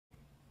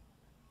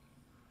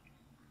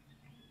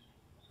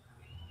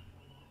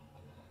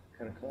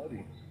kind of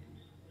cloudy.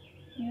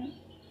 Yeah.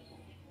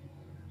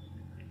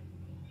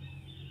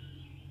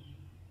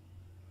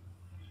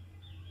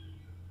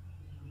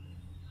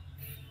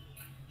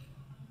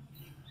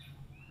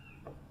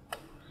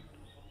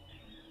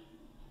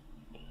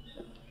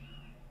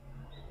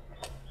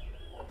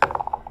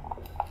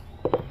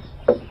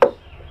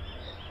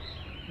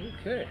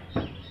 Okay.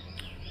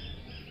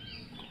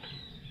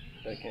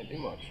 I can't do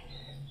much.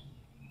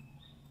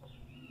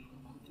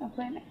 I'll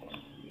play it.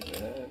 Do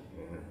that.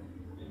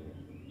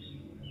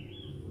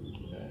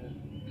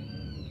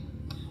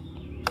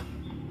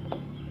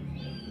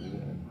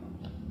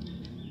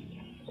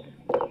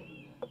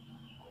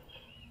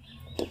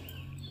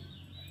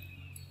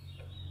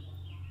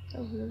 So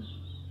good.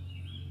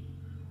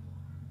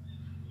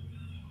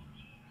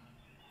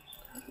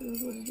 So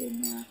good what it did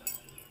now.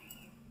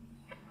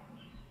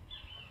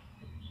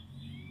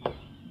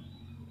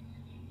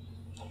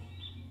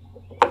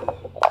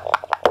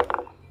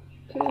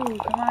 Two,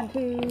 come on,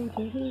 two,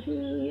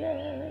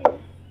 yay!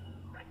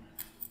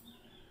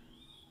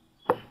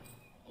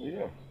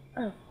 Yeah.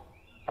 Oh,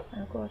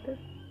 I'll go out there.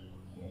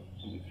 No,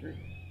 you do 3.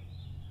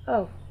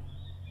 Oh,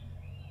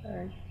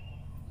 sorry.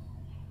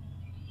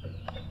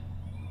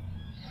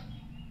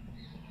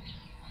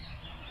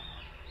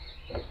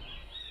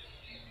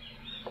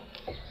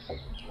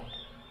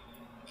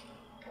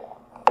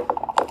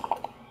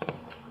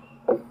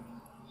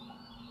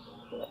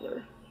 Brother.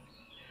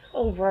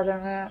 Oh, brother,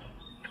 Matt.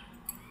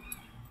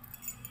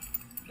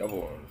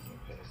 Double ones.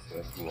 Okay, so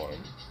that's 1.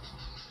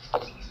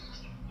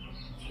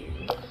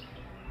 2.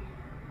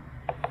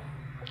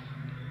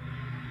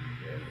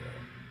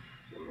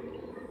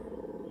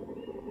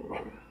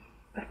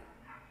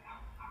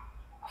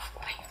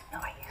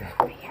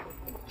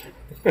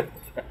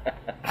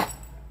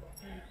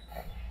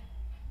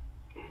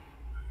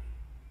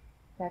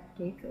 That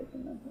gate's open,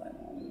 that's why I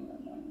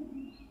don't know.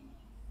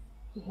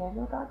 You have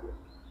no dodges?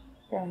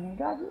 There are no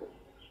dodges?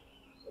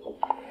 There are no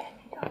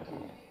dodges.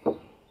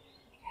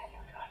 You have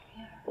no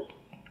dodges.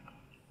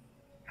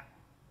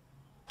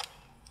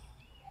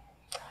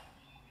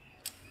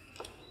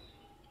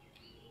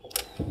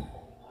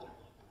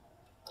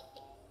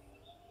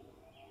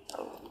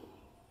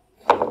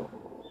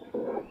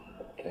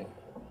 Okay.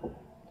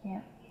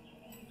 Can't.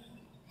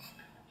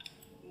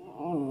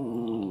 Oh.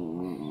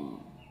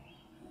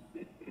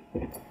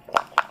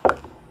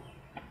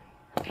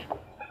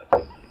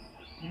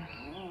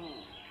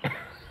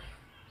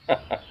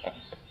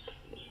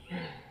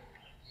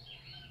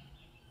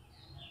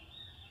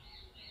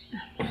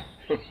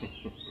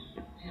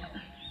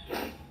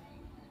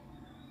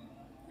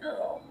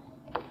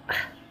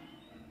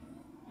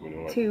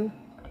 2.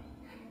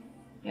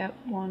 Yep,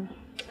 1.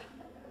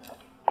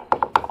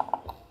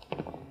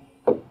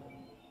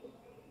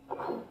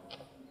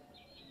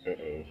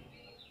 Uh-oh.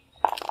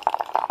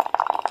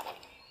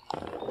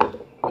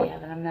 Yeah,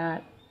 but I'm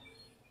not.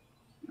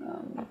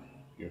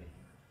 Yeah.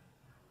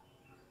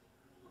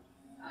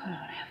 I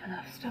don't have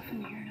enough stuff in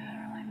here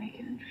to really make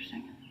it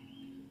interesting.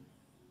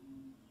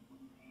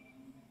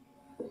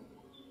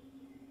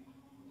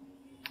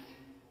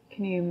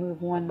 Can you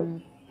move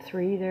 1,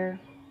 3 there?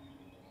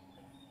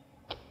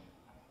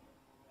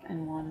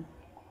 And 1.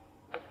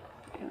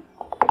 Yeah.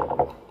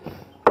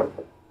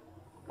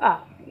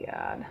 Oh,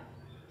 God.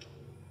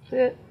 That's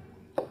it.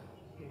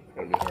 It's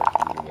gonna be hard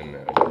for you to win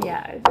that.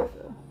 Yeah, I think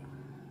so.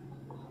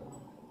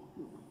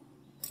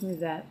 Move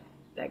that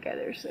guy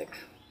there, 6.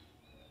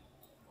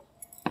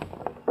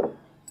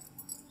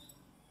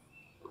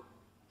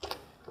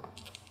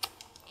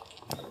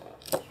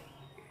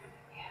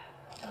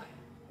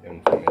 The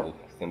only thing that'll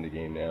extend the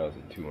game now is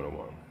a 2 and a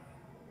 1.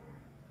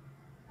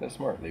 That's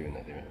smart leaving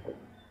that there.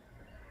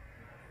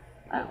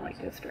 I don't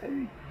like this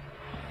strategy.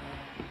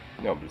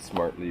 No, but it's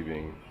smart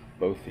leaving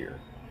both here.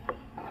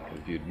 Because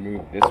if you'd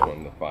moved this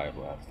one to 5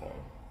 last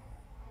time,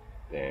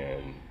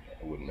 then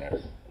it wouldn't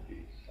matter.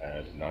 I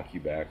had to knock you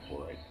back,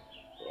 or I'd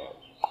go out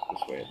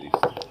this way at least.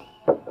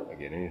 If I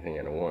get anything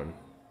at a 1,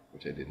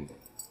 which I didn't,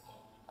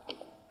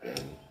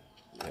 then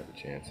you have a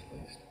chance at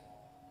least.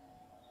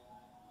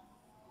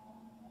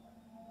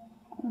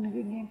 Wasn't a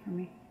good game for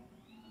me.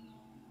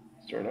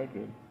 Started out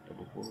good,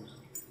 double 4s.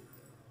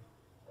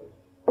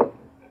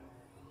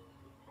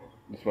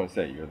 Just want to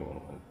say, you're the one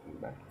who went in the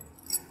back.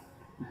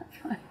 That's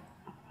fine.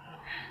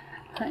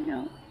 I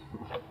know.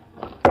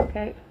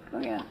 Okay, go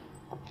again.